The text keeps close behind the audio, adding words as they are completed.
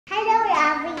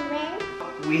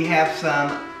we have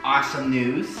some awesome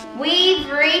news. We've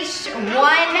reached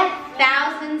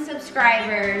 1,000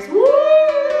 subscribers. Woo!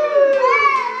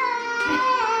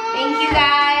 Thank you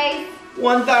guys.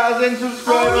 1,000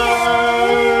 subscribers.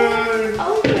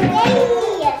 Oh,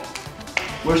 yay.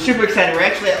 We're super excited. We're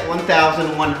actually at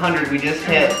 1,100. We just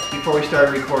hit before we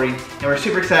started recording. And we're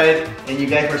super excited. And you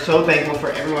guys, we're so thankful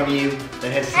for every one of you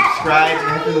that has subscribed and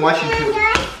has been watching too.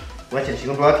 Watch it. You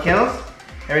gonna blow out the candles?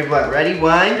 Everybody blow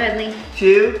out. Ready? 1,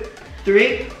 2,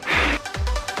 3.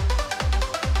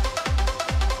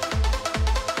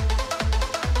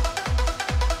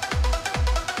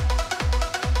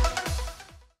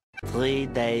 3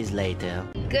 days later.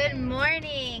 Good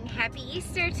morning. Happy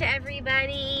Easter to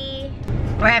everybody.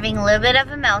 We're having a little bit of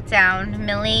a meltdown.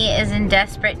 Millie is in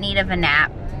desperate need of a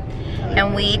nap.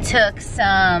 And we took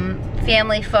some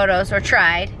family photos, or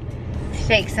tried to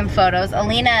take some photos.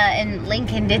 Alina and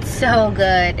Lincoln did so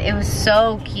good. It was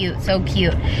so cute, so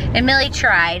cute. And Millie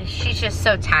tried. She's just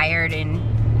so tired and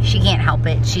she can't help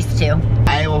it. She's 2.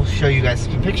 I will show you guys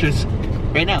some pictures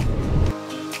right now.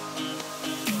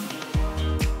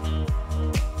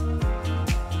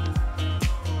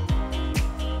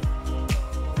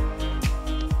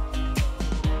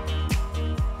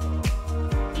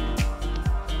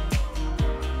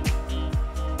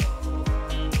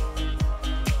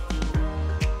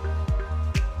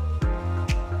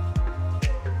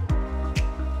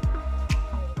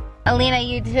 Alina,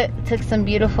 you took some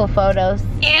beautiful photos.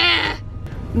 Yeah.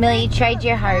 Millie, you tried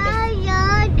your hardest.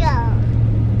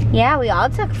 Yeah, we all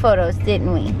took photos,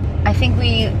 didn't we? I think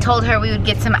we told her we would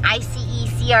get some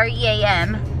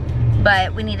ICECREAM,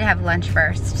 but we need to have lunch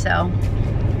first, so.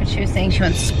 She was saying she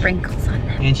wants sprinkles on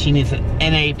them. And she needs an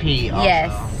NAP also.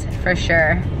 Yes, for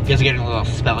sure. You guys are getting a little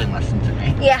spelling lesson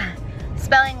today. Yeah,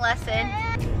 spelling lesson.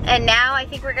 And now I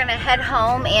think we're gonna head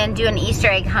home and do an Easter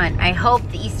egg hunt. I hope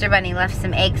the Easter Bunny left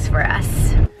some eggs for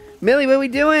us. Millie, what are we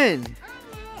doing?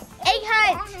 Egg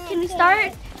hunt. Can we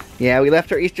start? Yeah, we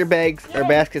left our Easter bags, our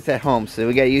baskets at home, so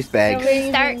we gotta use bags. So we're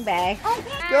starting bags.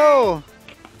 Go!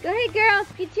 Go ahead, girls,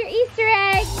 get your Easter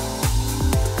egg.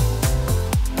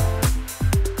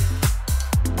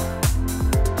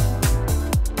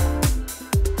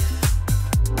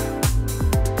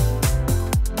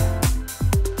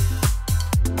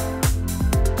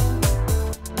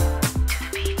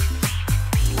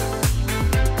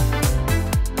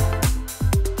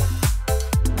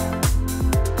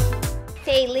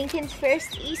 Lincoln's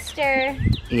first Easter.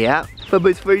 Yeah,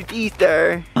 Bubba's first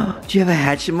Easter. Do you have a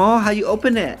Hatchimal? How you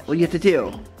open it? What do you have to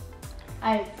do?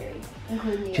 I have 3,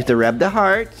 including the You have to rub the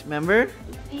heart, remember?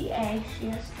 The egg. She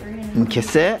has 3. And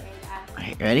kiss it.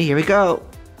 Alright, ready? Here we go.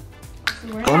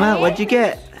 Pull him out. What'd you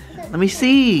get? Let me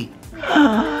see.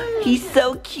 He's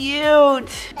so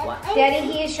cute.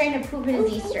 Daddy, he is trying to poop in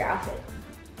his Easter outfit.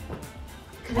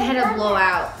 Because I had to blow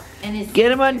out. And his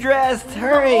Get him undressed.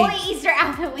 Hurry. the only Easter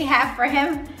outfit we have for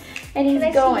him. And he's Can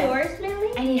I going. see yours,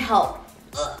 Millie? I need help.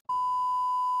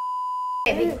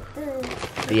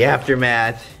 The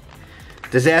aftermath.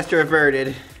 Disaster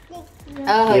averted.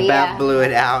 Oh, He about blew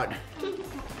it out.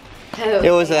 Oh,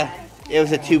 It was a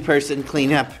 2-person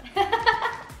cleanup.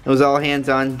 It was all hands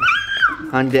on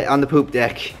the poop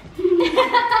deck.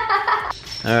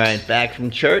 All right, back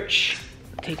from church.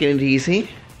 Taking it easy.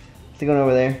 What's going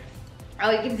over there? Oh,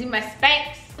 you can see my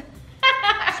Spanx.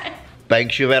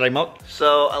 Thank you very much.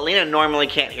 So Alina normally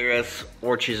can't hear us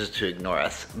or chooses to ignore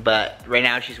us, but right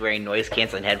now she's wearing noise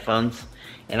canceling headphones,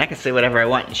 and I can say whatever I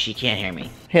want and she can't hear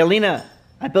me. Hey Alina,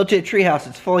 I built you a treehouse.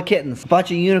 It's full of kittens. I bought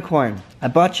you a unicorn. I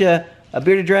bought you a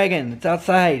bearded dragon. It's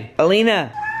outside.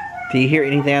 Alina, do you hear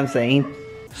anything I'm saying?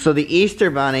 So the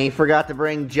Easter Bunny forgot to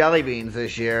bring jelly beans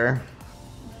this year.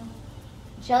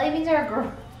 Jelly beans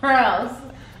are gross.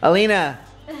 Alina,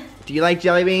 do you like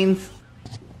jelly beans?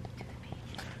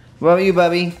 What about you,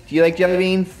 Bubby? Do you like jelly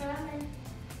beans?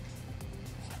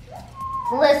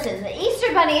 Listen, the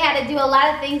Easter Bunny had to do a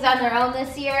lot of things on their own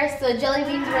this year, so jelly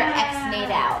beans were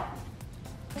X-nayed out.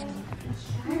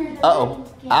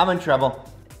 Uh-oh, I'm in trouble.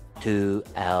 2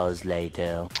 hours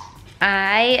later.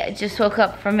 I just woke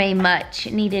up from a much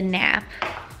needed nap.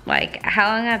 Like, how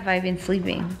long have I been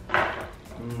sleeping?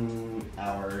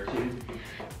 Hour or 2.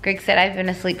 Greg said I've been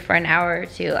asleep for an hour or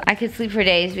 2. I could sleep for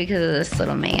days because of this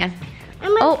little man.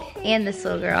 Oh, and this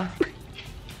little girl.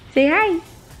 Say hi.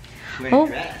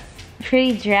 Oh,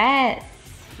 pretty dress.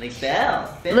 Like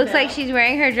Belle. Looks like she's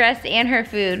wearing her dress and her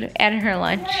food and her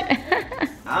lunch.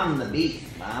 I'm the beast,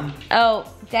 Mom. Oh,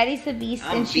 Daddy's the beast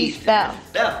and she's Belle.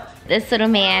 Belle. This little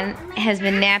man has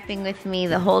been napping with me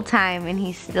the whole time and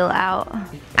he's still out.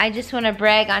 I just want to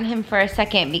brag on him for a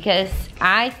second because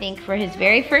I think for his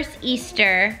very first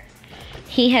Easter,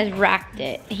 he has rocked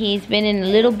it. He's been in a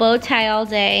little bow tie all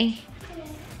day.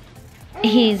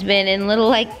 He's been in little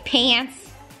like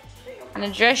pants and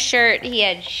a dress shirt. He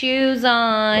had shoes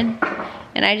on.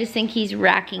 And I just think he's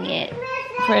rocking it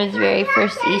for his very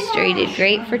first Easter. He did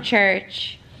great for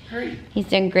church. He's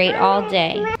done great all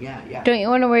day. Yeah. Don't you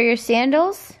want to wear your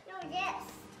sandals? No, yes.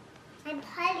 And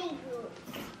party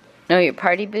boots. No, your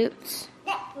party boots?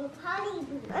 That's my party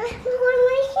boots. Hold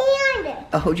my hand.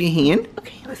 I'll hold your hand?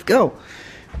 Okay, let's go.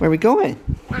 Where are we going?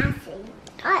 Dancing.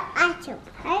 At your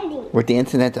party. We're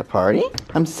dancing at the party?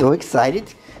 I'm so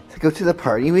excited to go to the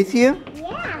party with you.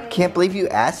 Yeah. Can't believe you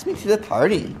asked me to the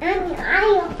party.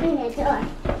 I open the door.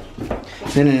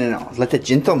 No. Let the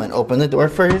gentleman open the door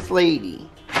for his lady.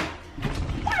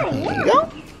 There you go.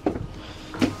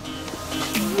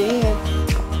 Yeah.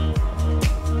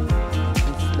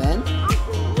 And spin.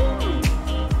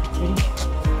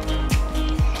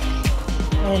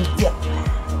 And dip.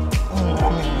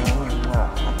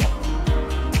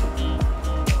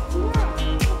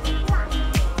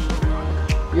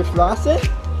 You're flossing?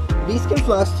 These can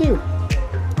floss too.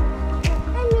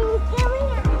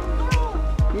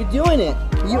 You're doing it.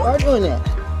 You are doing it.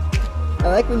 I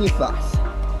like when you floss.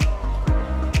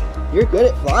 You're good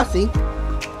at flossing.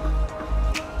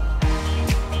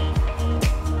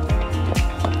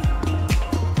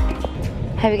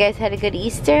 Have you guys had a good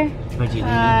Easter? What'd you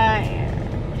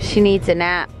need? She needs a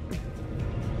nap.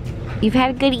 You've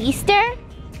had a good Easter?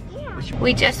 Yeah.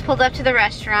 We just pulled up to the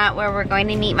restaurant where we're going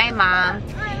to meet my mom.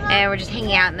 And we're just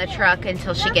hanging out in the truck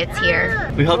until she gets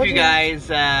here. We hope you guys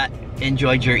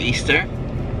enjoyed your Easter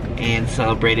and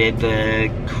celebrated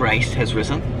the Christ has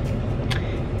risen.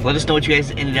 Let us know what you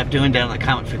guys ended up doing down in the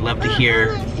comments. We'd love to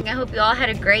hear. I hope you all had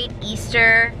a great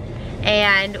Easter,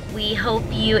 and we hope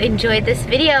you enjoyed this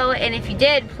video. And if you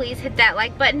did, please hit that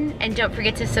like button and don't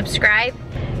forget to subscribe.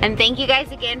 And thank you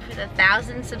guys again for the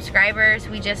 1,000 subscribers.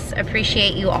 We just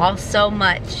appreciate you all so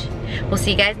much. We'll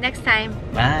see you guys next time.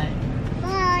 Bye.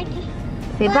 Bye.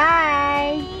 Say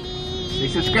bye. Say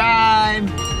subscribe.